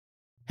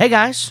Hey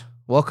guys,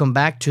 welcome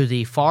back to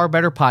the Far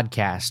Better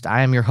Podcast.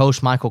 I am your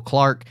host, Michael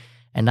Clark,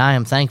 and I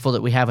am thankful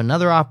that we have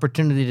another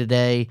opportunity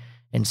today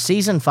in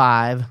Season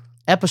 5,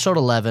 Episode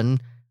 11,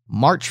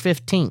 March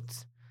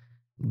 15th.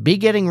 Be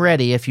getting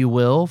ready, if you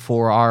will,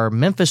 for our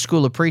Memphis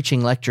School of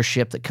Preaching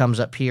lectureship that comes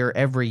up here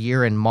every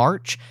year in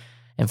March.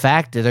 In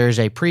fact, there's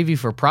a preview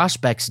for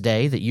Prospects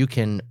Day that you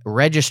can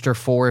register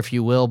for, if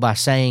you will, by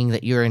saying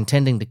that you're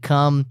intending to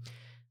come,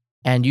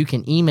 and you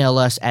can email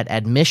us at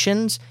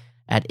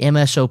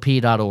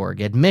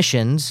admissions@msop.org,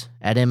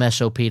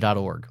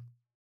 admissions@msop.org.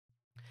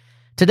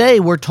 Today,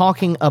 we're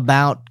talking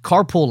about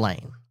carpool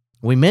lane.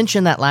 We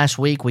mentioned that last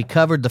week. We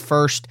covered the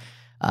first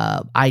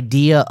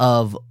idea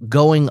of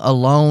going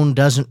alone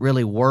doesn't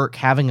really work.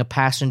 Having a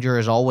passenger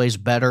is always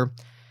better.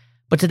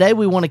 But today,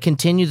 we want to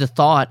continue the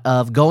thought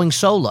of going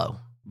solo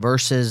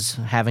versus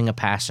having a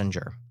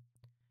passenger.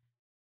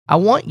 I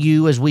want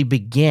you, as we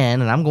begin,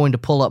 and I'm going to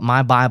pull up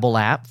my Bible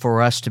app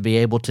for us to be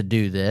able to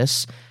do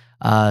this,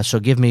 so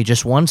give me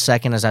just 1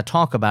 second as I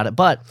talk about it.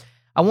 But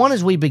I want,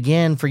 as we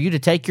begin, for you to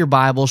take your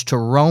Bibles to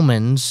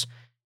Romans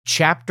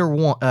chapter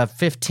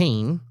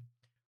 15,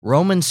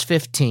 Romans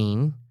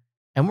 15,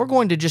 and we're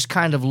going to just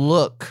kind of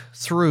look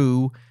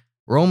through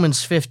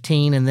Romans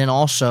 15, and then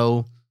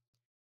also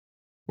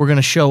we're going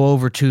to show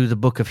over to the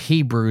book of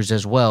Hebrews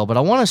as well. But I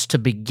want us to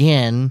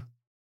begin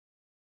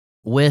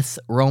with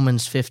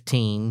Romans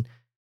 15,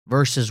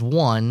 verses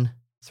 1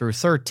 through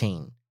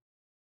 13.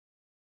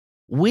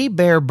 We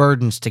bear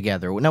burdens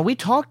together. Now, we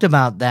talked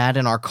about that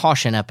in our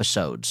caution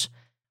episodes.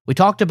 We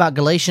talked about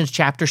Galatians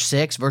chapter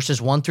 6,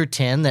 verses 1 through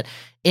 10, that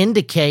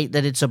indicate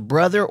that it's a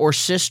brother or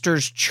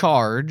sister's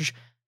charge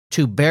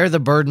to bear the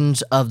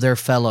burdens of their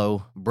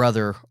fellow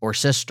brother or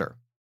sister.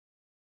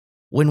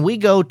 When we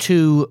go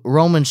to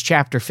Romans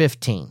chapter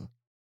 15,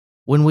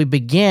 when we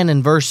begin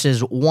in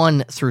verses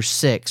 1 through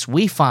 6,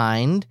 we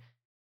find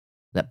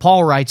that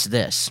Paul writes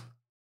this: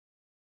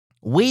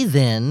 "We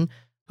then,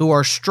 who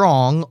are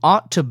strong,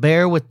 ought to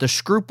bear with the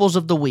scruples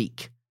of the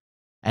weak,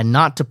 and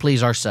not to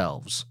please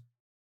ourselves.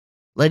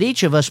 Let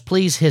each of us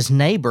please his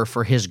neighbor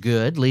for his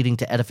good, leading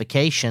to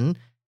edification.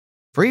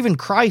 For even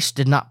Christ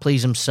did not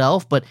please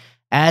himself, but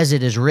as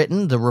it is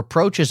written, the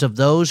reproaches of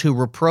those who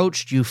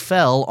reproached you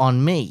fell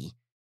on me.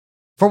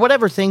 For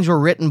whatever things were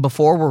written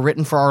before were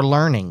written for our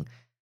learning,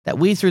 that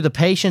we through the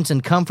patience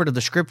and comfort of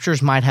the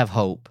Scriptures might have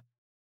hope.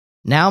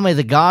 Now may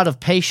the God of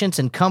patience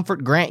and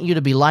comfort grant you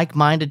to be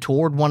like-minded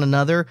toward one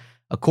another,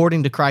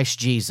 according to Christ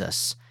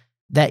Jesus,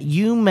 that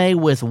you may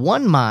with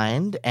one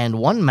mind and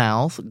one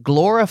mouth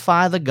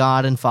glorify the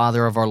God and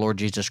Father of our Lord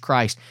Jesus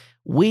Christ."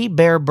 We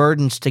bear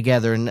burdens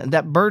together, and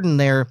that burden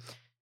there,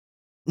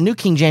 New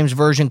King James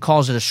Version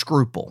calls it a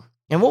scruple.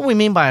 And what we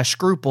mean by a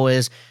scruple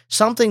is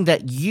something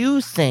that you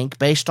think,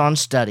 based on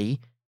study,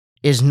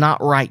 is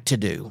not right to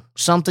do,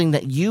 something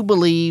that you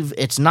believe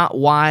it's not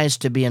wise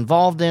to be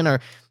involved in,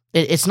 or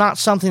it's not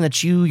something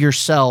that you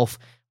yourself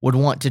would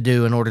want to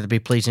do in order to be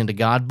pleasing to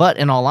God. But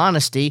in all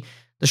honesty,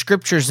 the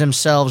Scriptures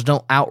themselves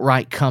don't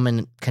outright come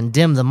and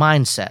condemn the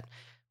mindset.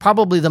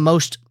 Probably the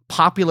most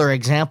popular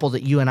example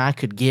that you and I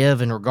could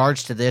give in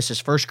regards to this is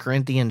 1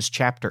 Corinthians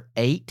chapter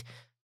 8,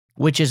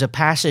 which is a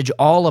passage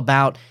all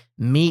about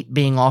meat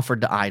being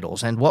offered to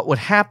idols. And what would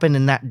happen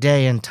in that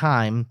day and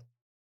time,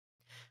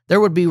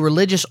 there would be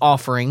religious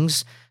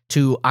offerings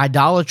to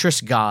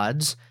idolatrous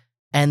gods,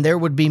 and there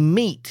would be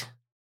meat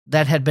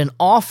that had been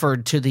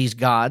offered to these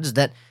gods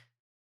that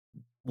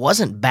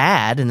wasn't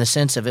bad in the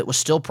sense of it was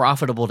still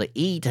profitable to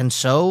eat. And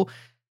so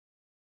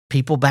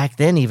people back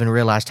then even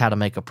realized how to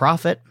make a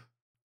profit,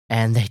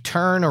 and they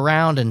turn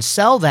around and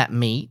sell that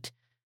meat,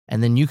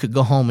 and then you could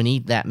go home and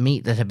eat that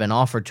meat that had been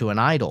offered to an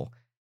idol.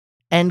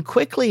 And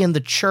quickly in the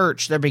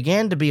church, there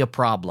began to be a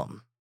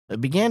problem. It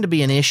began to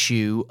be an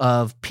issue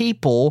of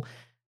people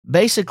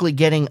basically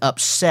getting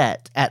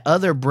upset at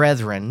other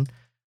brethren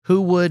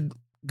who would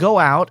go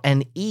out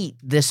and eat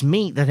this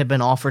meat that had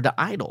been offered to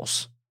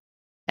idols.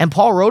 And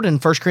Paul wrote in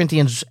 1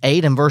 Corinthians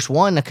 8 and verse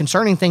 1, that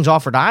concerning things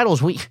offered to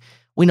idols, we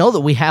know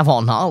that we have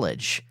all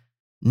knowledge.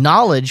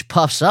 Knowledge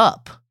puffs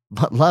up,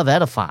 but love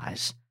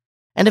edifies.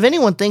 And if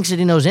anyone thinks that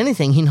he knows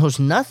anything, he knows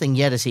nothing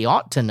yet as he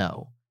ought to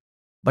know.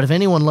 But if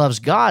anyone loves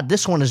God,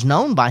 this one is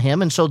known by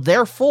him. And so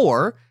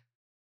therefore,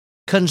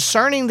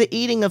 concerning the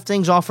eating of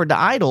things offered to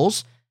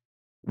idols,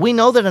 we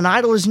know that an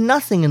idol is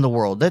nothing in the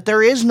world, that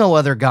there is no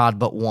other God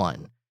but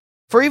one.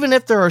 For even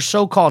if there are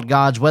so-called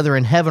gods, whether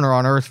in heaven or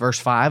on earth, verse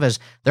 5, as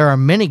there are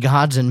many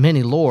gods and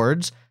many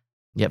lords,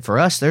 yet for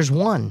us there's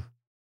one,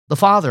 the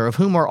Father, of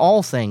whom are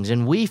all things,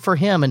 and we for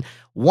him, and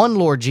one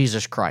Lord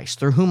Jesus Christ,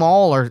 through whom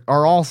all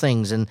are all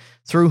things, and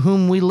through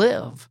whom we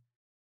live.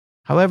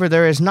 However,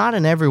 there is not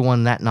in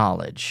everyone that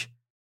knowledge.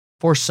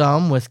 For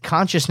some, with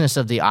consciousness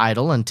of the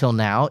idol until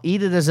now,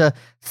 eat it as a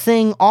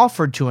thing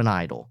offered to an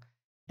idol,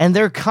 and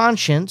their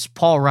conscience,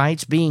 Paul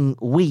writes, being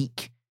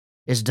weak,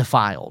 is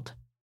defiled.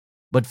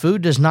 But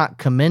food does not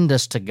commend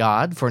us to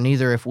God, for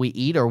neither if we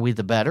eat are we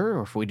the better,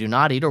 or if we do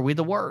not eat are we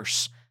the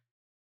worse.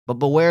 But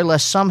beware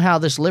lest somehow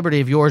this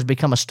liberty of yours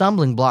become a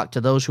stumbling block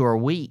to those who are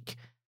weak.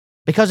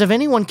 Because if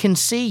anyone can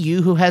see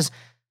you who has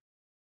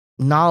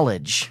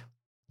knowledge,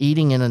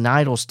 eating in an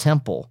idol's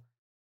temple,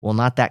 will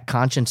not that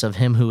conscience of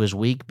him who is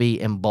weak be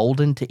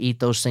emboldened to eat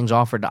those things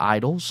offered to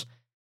idols?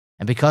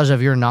 And because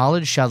of your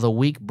knowledge shall the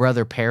weak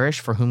brother perish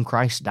for whom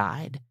Christ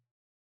died?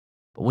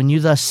 But when you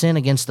thus sin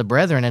against the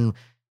brethren and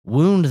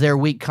wound their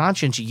weak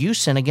conscience, you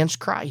sin against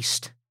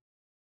Christ.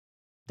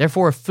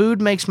 Therefore, if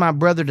food makes my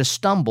brother to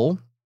stumble,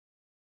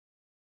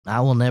 I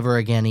will never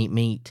again eat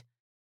meat,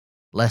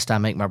 lest I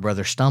make my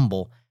brother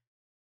stumble.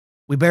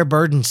 We bear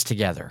burdens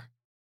together.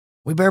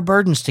 We bear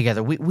burdens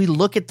together. We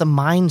look at the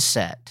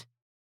mindset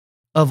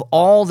of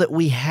all that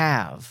we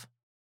have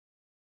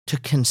to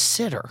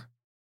consider,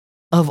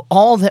 of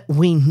all that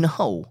we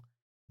know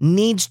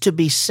needs to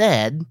be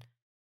said,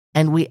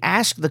 and we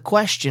ask the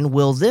question,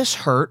 will this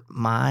hurt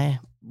my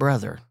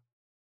brother?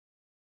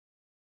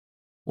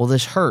 Will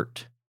this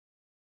hurt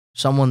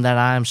someone that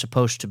I am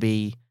supposed to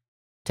be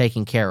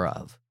taking care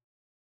of?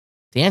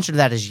 The answer to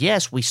that is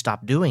yes, we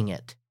stop doing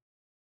it.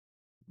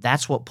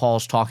 That's what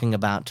Paul's talking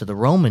about to the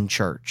Roman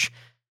church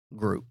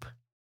group.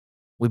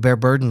 We bear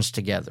burdens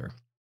together.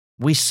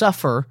 We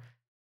suffer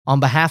on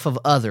behalf of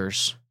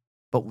others,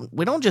 but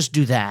we don't just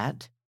do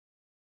that.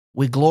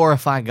 We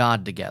glorify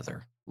God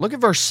together. Look at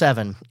verse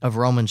 7 of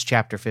Romans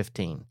chapter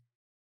 15.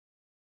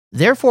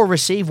 Therefore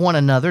receive one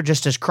another,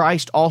 just as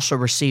Christ also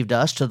received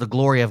us to the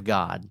glory of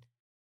God.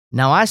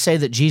 Now I say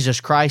that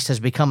Jesus Christ has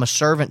become a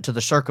servant to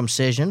the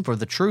circumcision for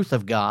the truth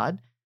of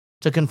God,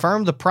 to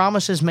confirm the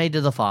promises made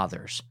to the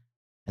fathers,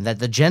 and that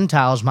the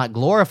Gentiles might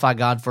glorify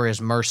God for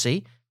his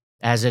mercy,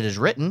 as it is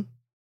written,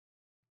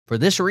 for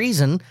this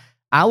reason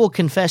I will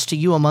confess to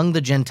you among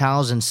the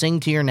Gentiles and sing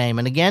to your name.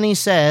 And again he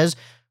says,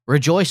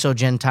 rejoice, O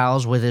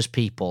Gentiles, with his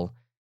people.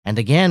 And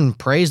again,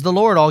 praise the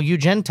Lord, all you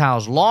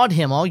Gentiles. Laud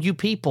him, all you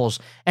peoples.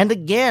 And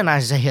again,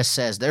 Isaiah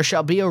says, there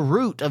shall be a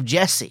root of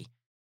Jesse,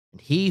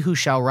 and he who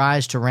shall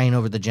rise to reign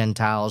over the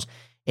Gentiles.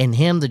 In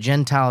him the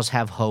Gentiles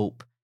have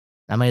hope.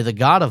 Now may the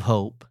God of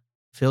hope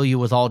fill you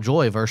with all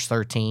joy, verse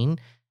 13,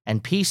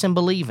 and peace in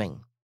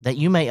believing, that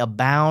you may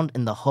abound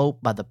in the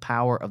hope by the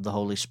power of the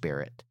Holy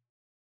Spirit.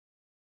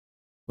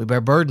 We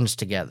bear burdens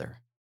together.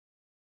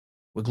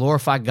 We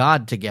glorify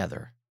God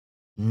together.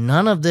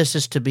 None of this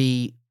is to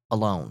be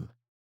alone.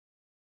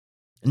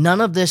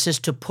 None of this is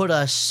to put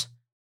us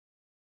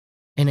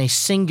in a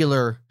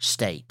singular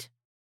state,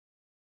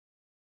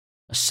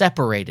 a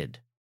separated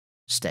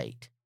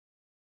state,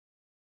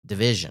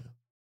 division.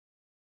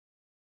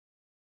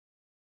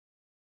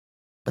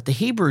 But the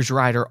Hebrews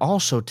writer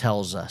also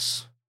tells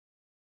us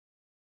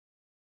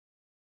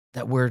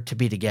that we're to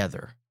be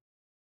together.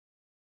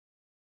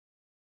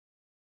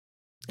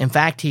 In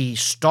fact, he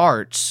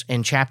starts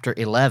in chapter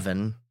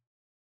 11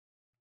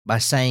 by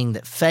saying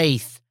that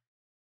faith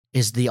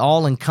is the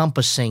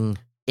all-encompassing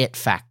it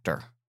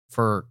factor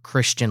for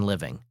Christian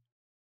living.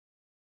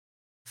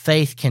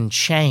 Faith can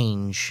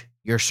change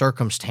your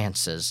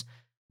circumstances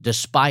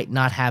despite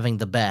not having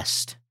the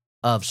best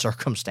of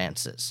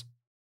circumstances.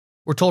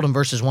 We're told in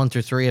verses 1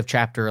 through 3 of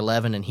chapter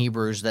 11 in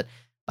Hebrews that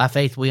by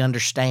faith we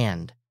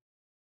understand.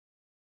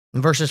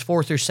 In verses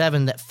 4 through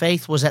 7, that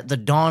faith was at the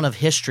dawn of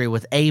history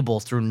with Abel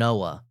through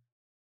Noah.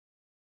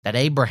 That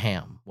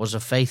Abraham was a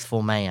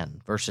faithful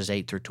man, verses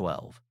 8 through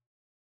 12.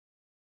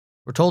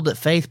 We're told that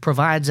faith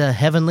provides a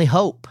heavenly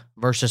hope,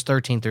 verses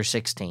 13 through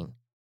 16.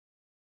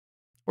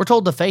 We're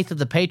told the faith of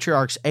the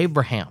patriarchs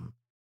Abraham,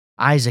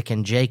 Isaac,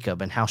 and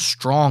Jacob, and how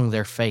strong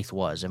their faith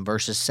was, in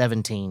verses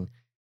 17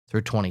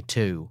 through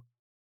 22.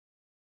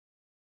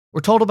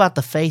 We're told about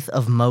the faith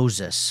of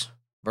Moses,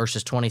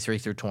 verses 23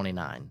 through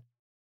 29.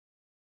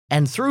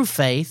 And through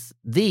faith,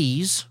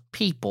 these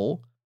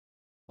people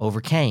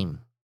overcame.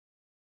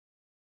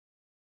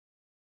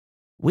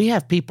 We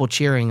have people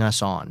cheering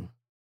us on.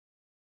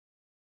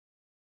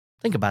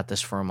 Think about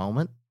this for a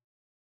moment.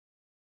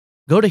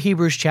 Go to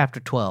Hebrews chapter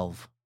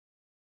 12.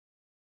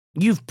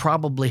 You've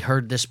probably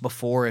heard this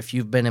before if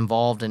you've been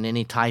involved in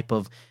any type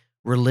of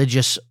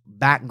religious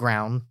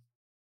background.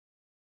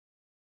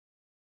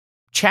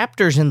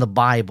 Chapters in the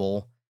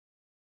Bible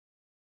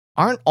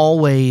aren't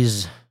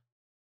always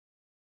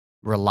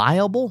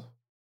reliable.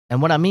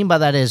 And what I mean by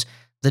that is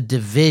the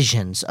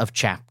divisions of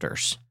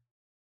chapters.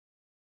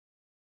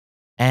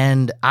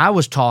 And I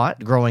was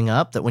taught growing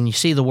up that when you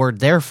see the word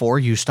therefore,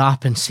 you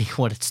stop and see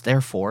what it's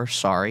there for.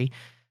 Sorry,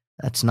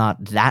 that's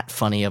not that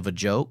funny of a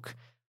joke.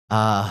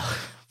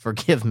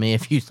 Forgive me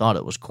if you thought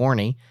it was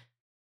corny.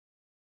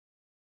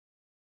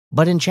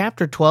 But in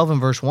chapter 12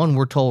 and verse 1,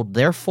 we're told,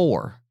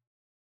 therefore.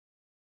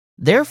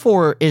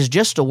 Therefore is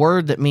just a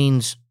word that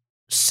means,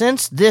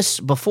 since this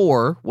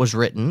before was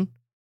written,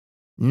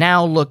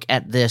 now look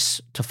at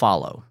this to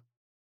follow.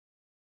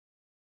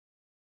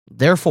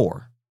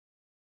 Therefore,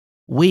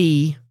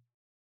 we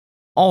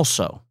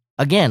also,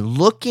 again,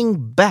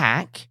 looking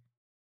back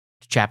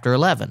to chapter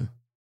 11,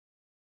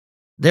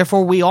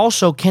 therefore we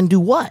also can do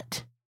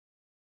what?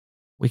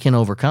 We can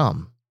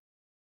overcome.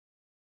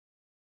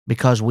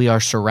 Because we are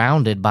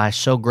surrounded by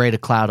so great a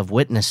cloud of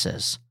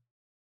witnesses.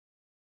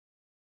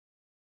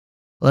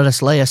 Let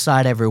us lay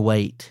aside every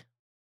weight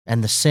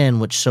and the sin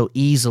which so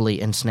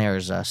easily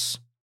ensnares us.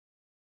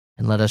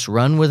 And let us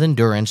run with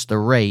endurance the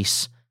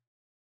race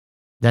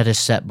that is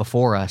set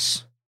before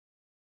us.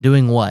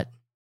 Doing what?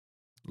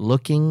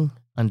 Looking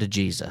unto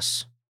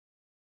Jesus,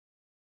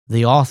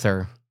 the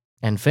author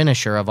and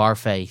finisher of our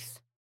faith,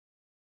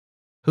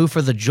 who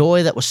for the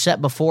joy that was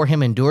set before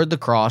him endured the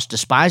cross,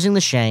 despising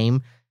the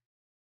shame,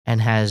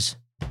 and has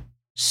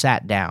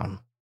sat down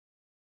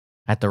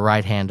at the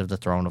right hand of the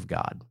throne of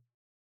God.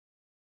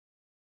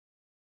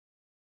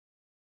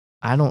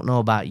 I don't know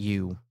about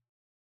you,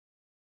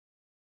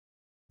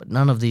 but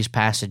none of these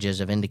passages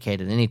have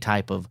indicated any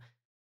type of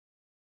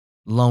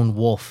lone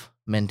wolf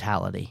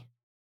mentality.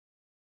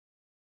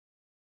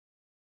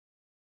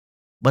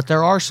 But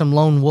there are some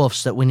lone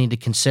wolves that we need to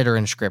consider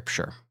in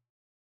Scripture.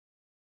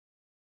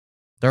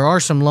 There are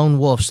some lone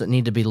wolves that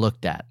need to be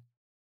looked at.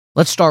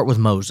 Let's start with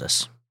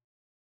Moses.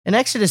 In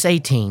Exodus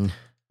 18,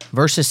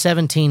 verses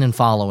 17 and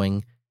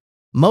following,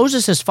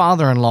 Moses'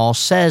 father-in-law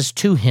says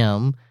to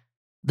him,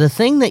 "The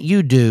thing that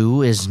you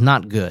do is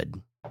not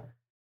good.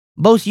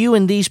 Both you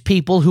and these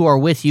people who are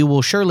with you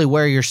will surely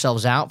wear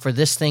yourselves out, for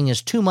this thing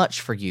is too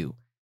much for you.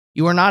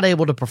 You are not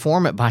able to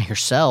perform it by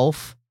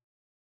yourself.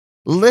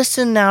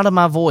 Listen now to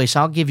my voice.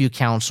 I'll give you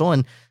counsel,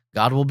 and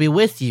God will be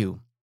with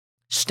you.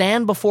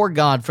 Stand before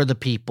God for the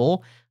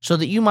people, so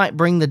that you might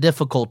bring the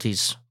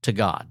difficulties to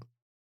God.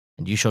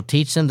 And you shall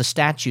teach them the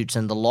statutes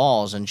and the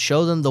laws, and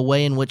show them the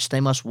way in which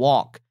they must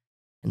walk,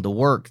 and the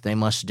work they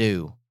must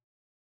do.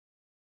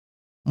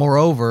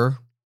 Moreover,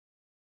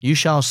 you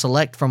shall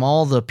select from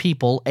all the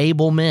people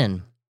able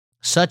men,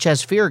 such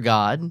as fear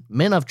God,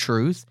 men of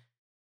truth,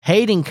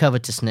 hating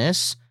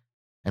covetousness,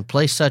 and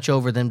place such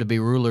over them to be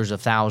rulers of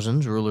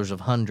thousands, rulers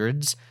of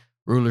hundreds,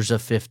 rulers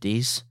of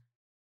fifties,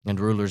 and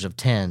rulers of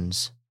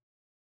tens."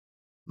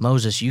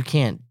 Moses, you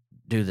can't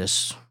do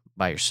this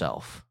by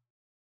yourself.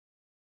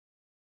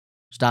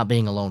 Stop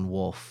being a lone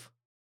wolf.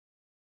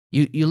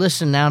 You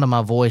listen now to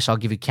my voice. I'll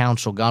give you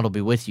counsel. God will be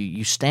with you.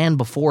 You stand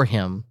before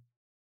him.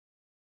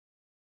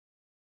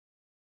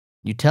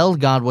 You tell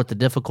God what the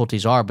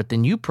difficulties are, but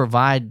then you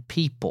provide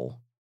people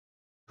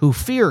who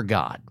fear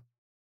God.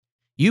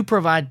 You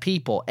provide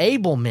people,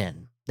 able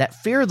men that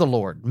fear the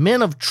Lord,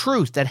 men of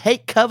truth that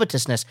hate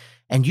covetousness,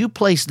 and you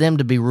place them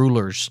to be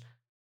rulers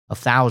of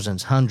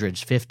thousands,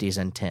 hundreds, fifties,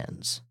 and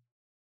tens.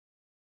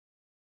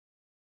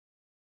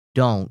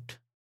 Don't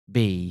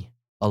be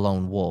a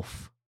lone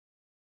wolf.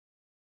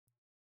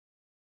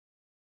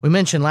 We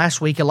mentioned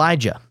last week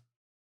Elijah.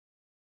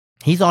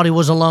 He thought he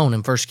was alone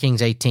in 1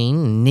 Kings 18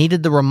 and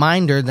needed the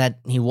reminder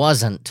that he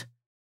wasn't.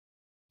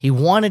 He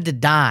wanted to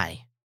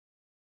die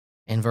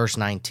in verse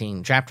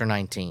 19, chapter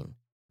 19.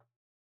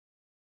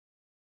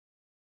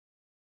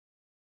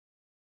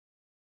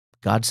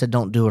 God said,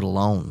 don't do it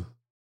alone.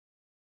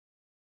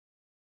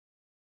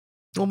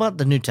 What about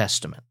the New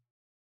Testament?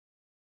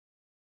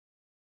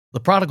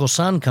 The prodigal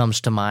son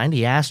comes to mind.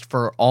 He asked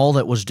for all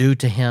that was due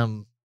to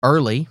him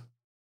early.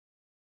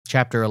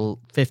 Chapter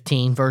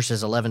 15,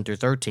 verses 11 through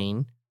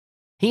 13.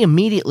 He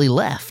immediately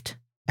left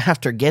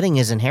after getting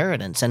his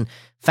inheritance and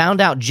found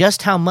out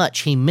just how much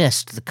he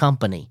missed the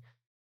company.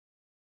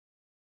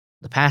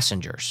 The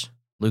passengers,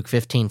 Luke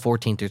 15,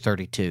 14 through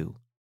 32.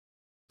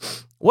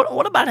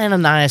 What about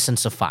Ananias and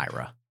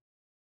Sapphira?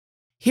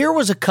 Here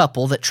was a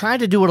couple that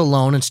tried to do it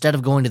alone instead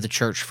of going to the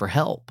church for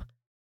help.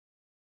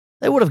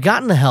 They would have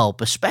gotten the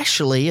help,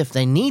 especially if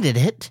they needed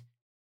it.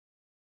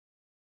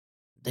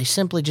 They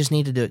simply just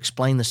needed to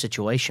explain the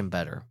situation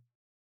better.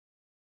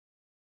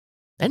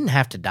 They didn't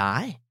have to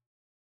die.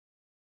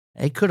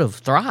 They could have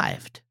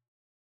thrived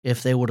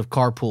if they would have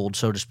carpooled,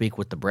 so to speak,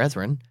 with the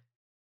brethren.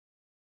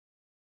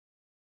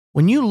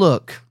 When you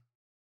look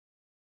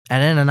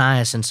at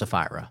Ananias and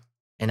Sapphira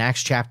in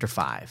Acts chapter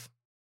 5,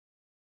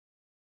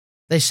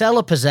 they sell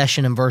a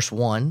possession in verse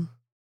 1,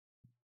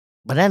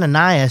 but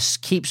Ananias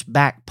keeps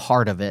back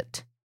part of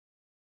it,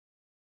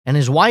 and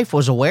his wife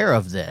was aware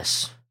of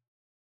this.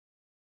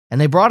 And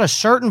they brought a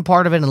certain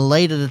part of it and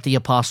laid it at the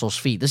apostles'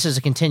 feet. This is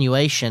a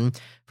continuation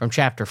from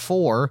chapter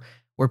 4,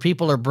 where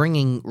people are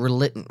bringing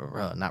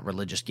not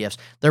religious gifts.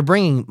 They're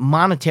bringing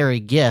monetary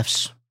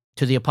gifts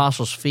to the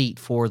apostles' feet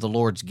for the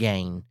Lord's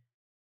gain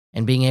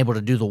and being able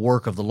to do the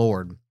work of the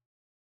Lord.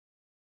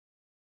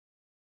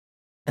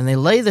 And they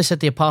lay this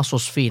at the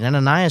apostles' feet.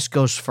 Ananias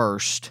goes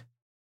first.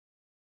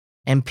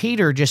 And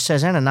Peter just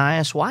says,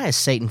 Ananias, why has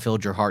Satan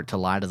filled your heart to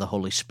lie to the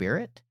Holy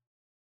Spirit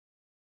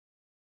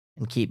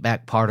and keep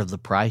back part of the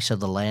price of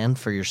the land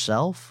for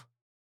yourself?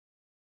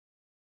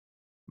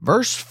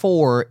 Verse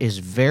 4 is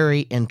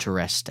very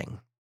interesting.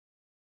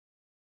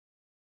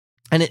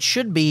 And it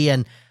should be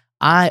an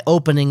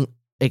eye-opening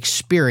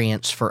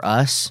experience for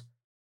us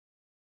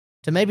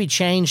to maybe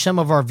change some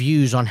of our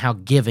views on how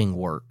giving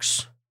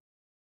works.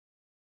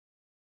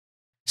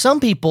 Some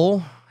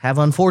people have,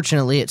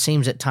 unfortunately, it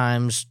seems at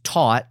times,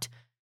 taught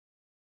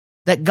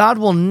that God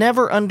will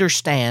never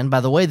understand, by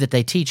the way that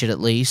they teach it at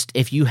least,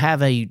 if you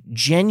have a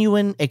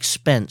genuine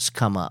expense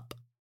come up.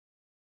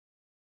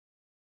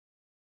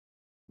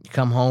 You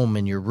come home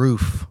and your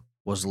roof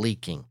was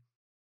leaking.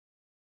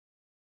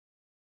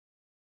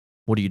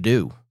 What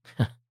do?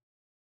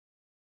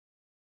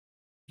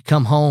 You You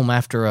come home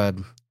after a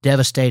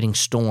devastating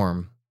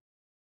storm,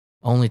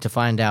 only to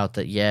find out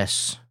that,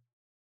 yes,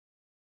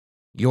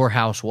 your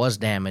house was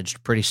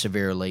damaged pretty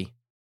severely.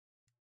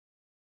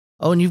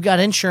 Oh, and you've got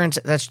insurance.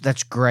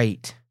 That's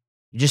great.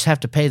 You just have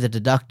to pay the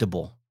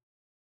deductible.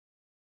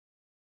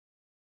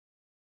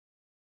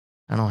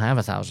 I don't have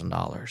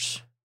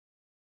 $1,000.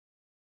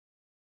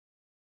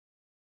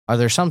 Are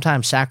there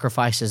sometimes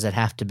sacrifices that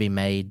have to be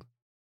made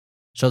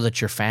so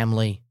that your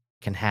family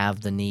can have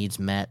the needs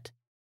met?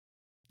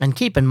 And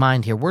keep in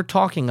mind here, we're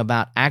talking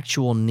about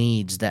actual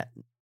needs that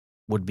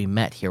would be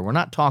met here. We're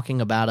not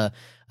talking about a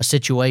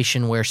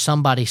situation where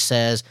somebody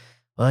says,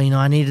 well,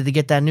 I needed to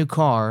get that new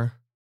car.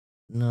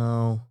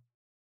 No.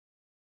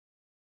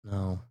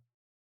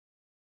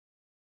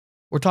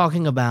 We're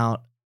talking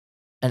about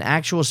an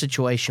actual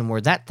situation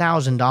where that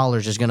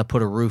 $1,000 is going to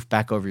put a roof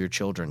back over your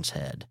children's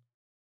head.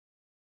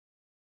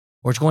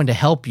 Or it's going to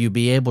help you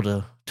be able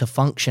to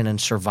function and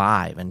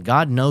survive. And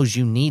God knows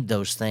you need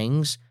those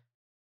things.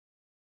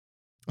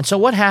 And so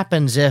what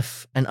happens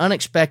if an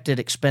unexpected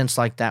expense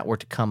like that were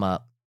to come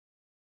up?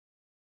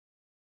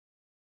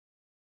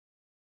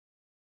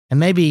 And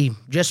maybe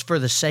just for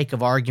the sake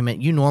of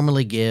argument, you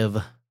normally give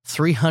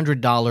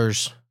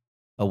 $300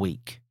 a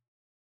week.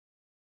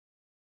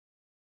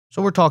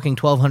 So we're talking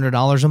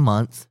 $1,200 a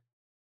month.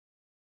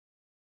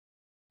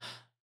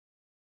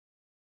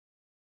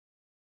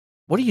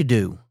 What do you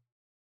do?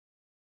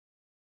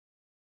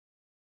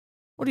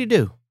 What do you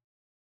do?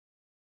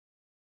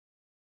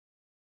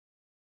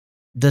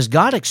 Does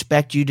God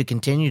expect you to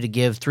continue to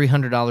give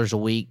 $300 a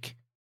week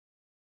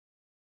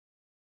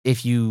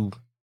if you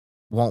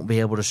won't be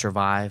able to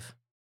survive?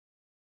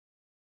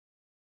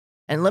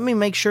 And let me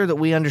make sure that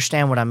we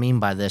understand what I mean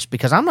by this,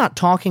 because I'm not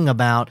talking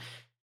about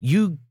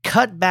you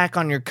cut back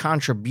on your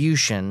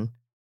contribution,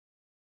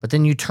 but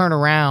then you turn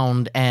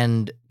around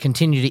and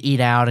continue to eat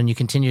out and you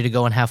continue to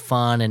go and have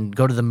fun and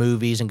go to the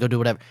movies and go do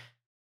whatever.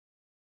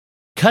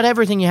 Cut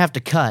everything you have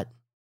to cut.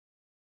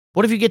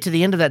 What if you get to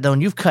the end of that, though,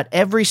 and you've cut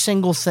every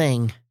single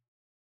thing,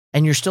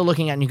 and you're still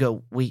looking at it and you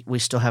go, we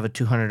still have a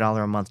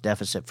 $200 a month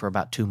deficit for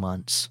about 2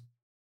 months?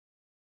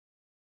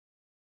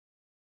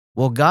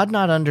 Will God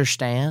not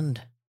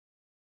understand?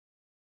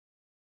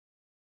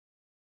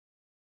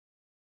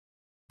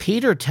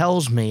 Peter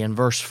tells me in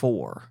verse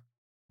 4,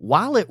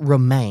 while it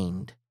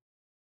remained,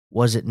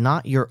 was it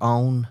not your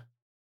own?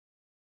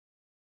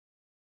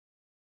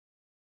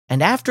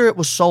 And after it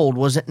was sold,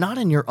 was it not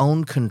in your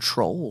own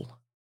control?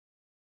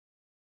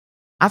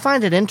 I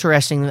find it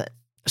interesting that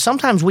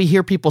sometimes we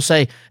hear people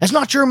say, it's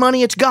not your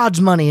money, it's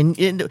God's money,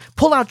 and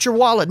pull out your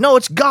wallet. No,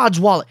 it's God's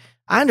wallet.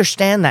 I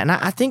understand that, and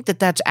I think that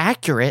that's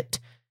accurate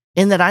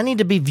in that I need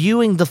to be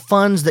viewing the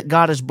funds that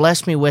God has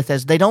blessed me with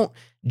as they don't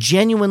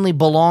genuinely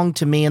belong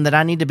to me, and that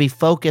I need to be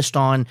focused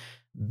on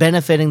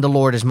benefiting the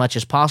Lord as much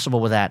as possible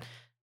with that.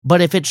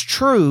 But if it's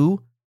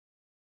true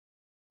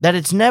that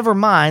it's never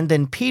mine,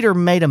 then Peter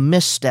made a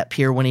misstep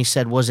here when he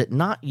said, was it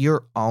not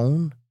your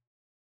own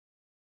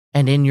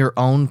and in your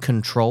own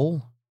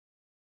control?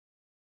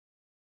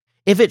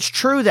 If it's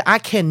true that I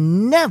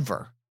can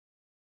never,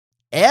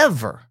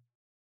 ever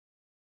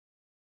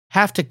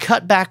have to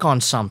cut back on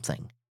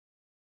something,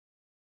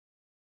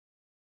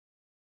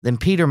 then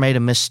Peter made a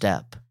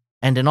misstep.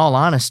 And in all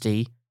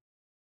honesty,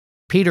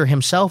 Peter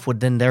himself would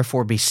then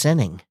therefore be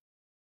sinning.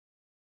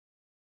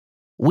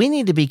 We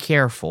need to be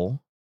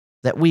careful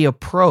that we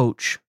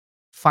approach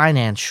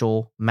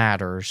financial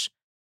matters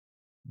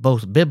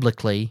both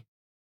biblically,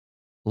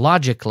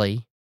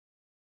 logically,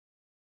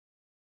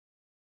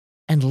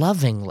 and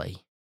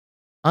lovingly,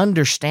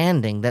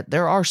 understanding that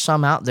there are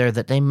some out there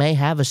that they may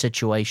have a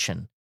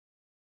situation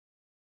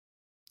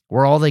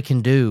where all they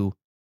can do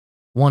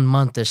one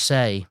month is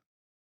say,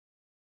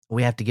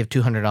 we have to give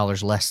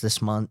 $200 less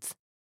this month.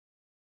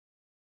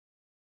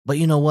 But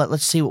you know what?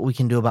 Let's see what we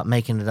can do about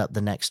making it up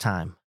the next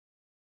time.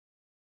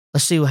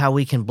 Let's see how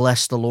we can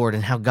bless the Lord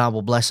and how God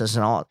will bless us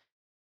and all.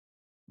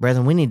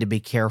 Brethren, we need to be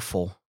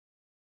careful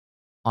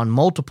on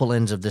multiple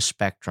ends of this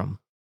spectrum.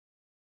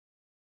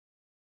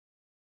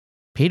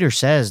 Peter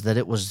says that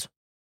it was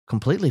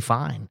completely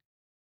fine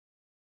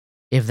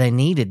if they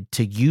needed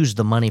to use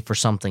the money for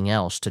something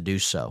else to do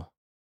so.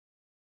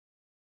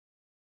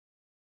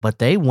 But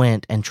they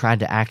went and tried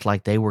to act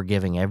like they were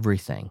giving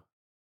everything.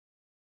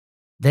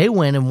 They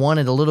went and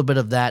wanted a little bit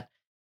of that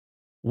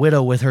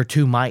widow with her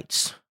 2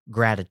 mites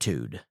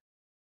gratitude.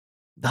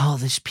 Oh,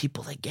 these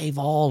people, they gave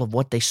all of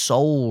what they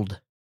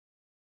sold.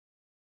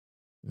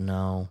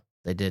 No,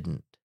 they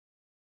didn't.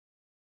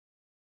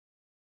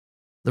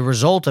 The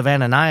result of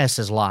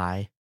Ananias'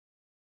 lie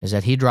is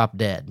that he dropped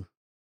dead.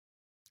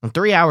 And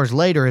 3 hours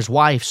later, his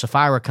wife,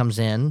 Sapphira, comes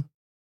in.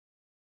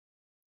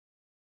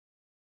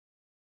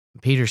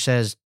 Peter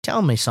says,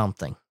 tell me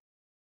something.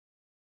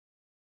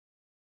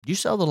 Did you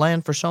sell the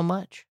land for so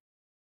much?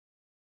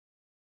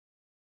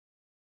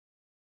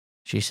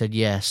 She said,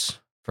 yes,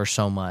 for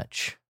so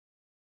much.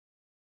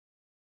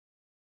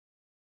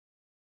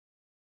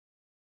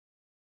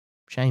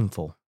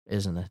 Shameful,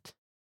 isn't it?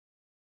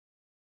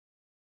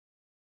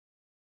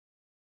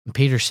 And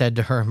Peter said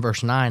to her in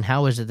verse 9,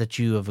 "How is it that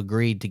you have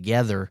agreed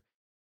together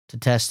to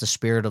test the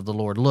Spirit of the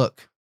Lord?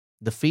 Look,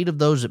 the feet of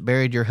those that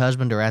buried your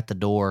husband are at the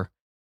door,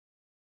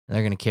 and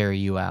they're going to carry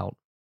you out."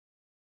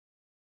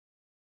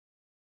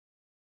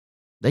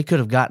 They could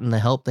have gotten the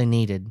help they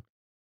needed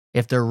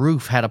if their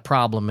roof had a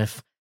problem,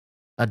 if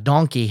a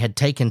donkey had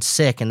taken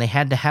sick and they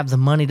had to have the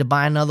money to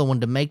buy another one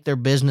to make their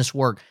business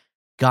work.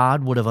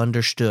 God would have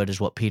understood, is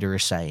what Peter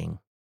is saying.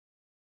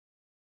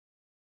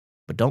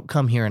 But don't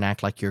come here and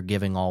act like you're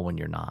giving all when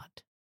you're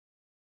not.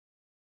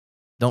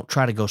 Don't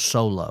try to go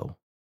solo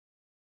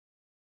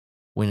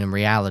when in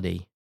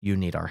reality you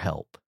need our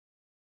help.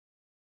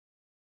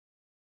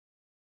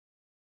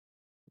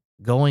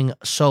 Going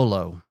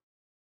solo,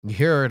 you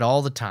hear it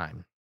all the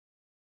time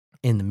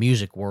in the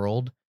music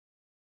world.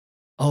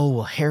 Oh,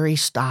 well, Harry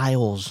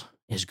Styles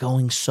is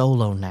going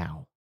solo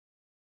now.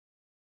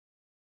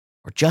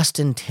 Or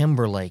Justin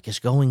Timberlake is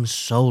going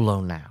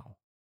solo now.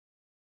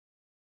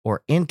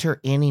 Or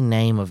enter any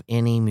name of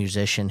any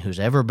musician who's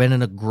ever been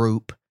in a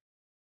group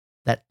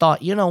that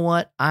thought, you know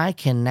what, I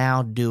can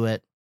now do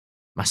it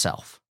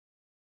myself.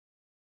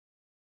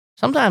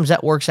 Sometimes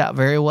that works out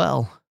very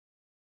well.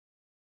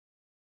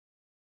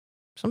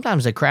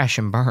 Sometimes they crash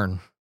and burn.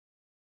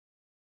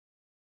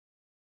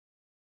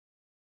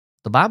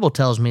 The Bible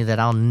tells me that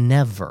I'll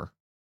never,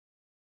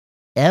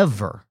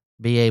 ever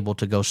be able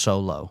to go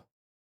solo.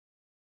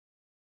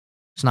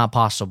 It's not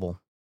possible.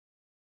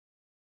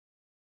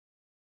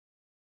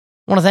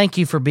 I want to thank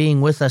you for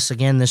being with us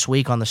again this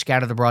week on the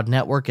Scattered Abroad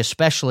Network,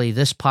 especially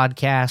this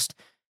podcast.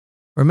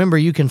 Remember,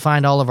 you can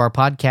find all of our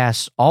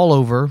podcasts all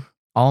over,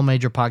 all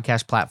major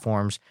podcast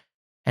platforms,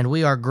 and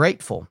we are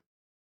grateful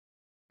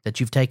that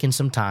you've taken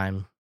some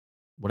time,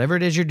 whatever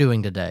it is you're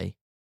doing today,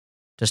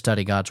 to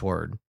study God's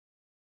Word.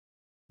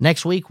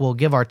 Next week, we'll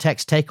give our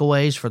text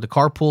takeaways for the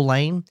carpool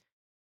lane,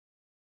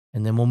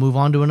 and then we'll move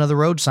on to another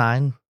road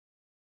sign.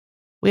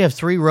 We have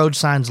 3 road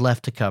signs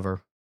left to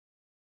cover.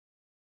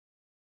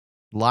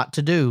 A lot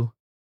to do,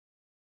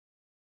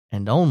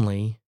 and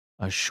only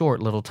a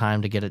short little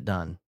time to get it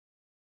done.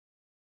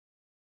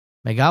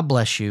 May God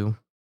bless you,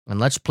 and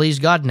let's please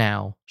God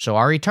now, so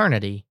our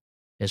eternity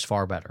is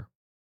far better.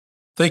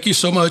 Thank you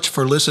so much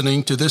for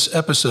listening to this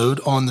episode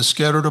on the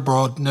Scattered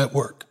Abroad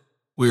Network.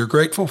 We are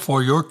grateful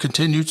for your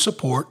continued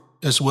support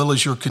as well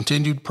as your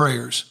continued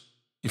prayers.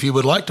 If you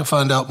would like to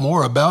find out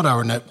more about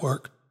our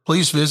network,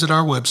 please visit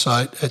our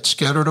website at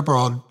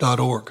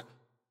scatteredabroad.org.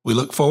 We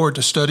look forward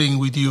to studying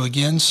with you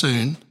again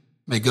soon.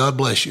 May God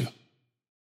bless you.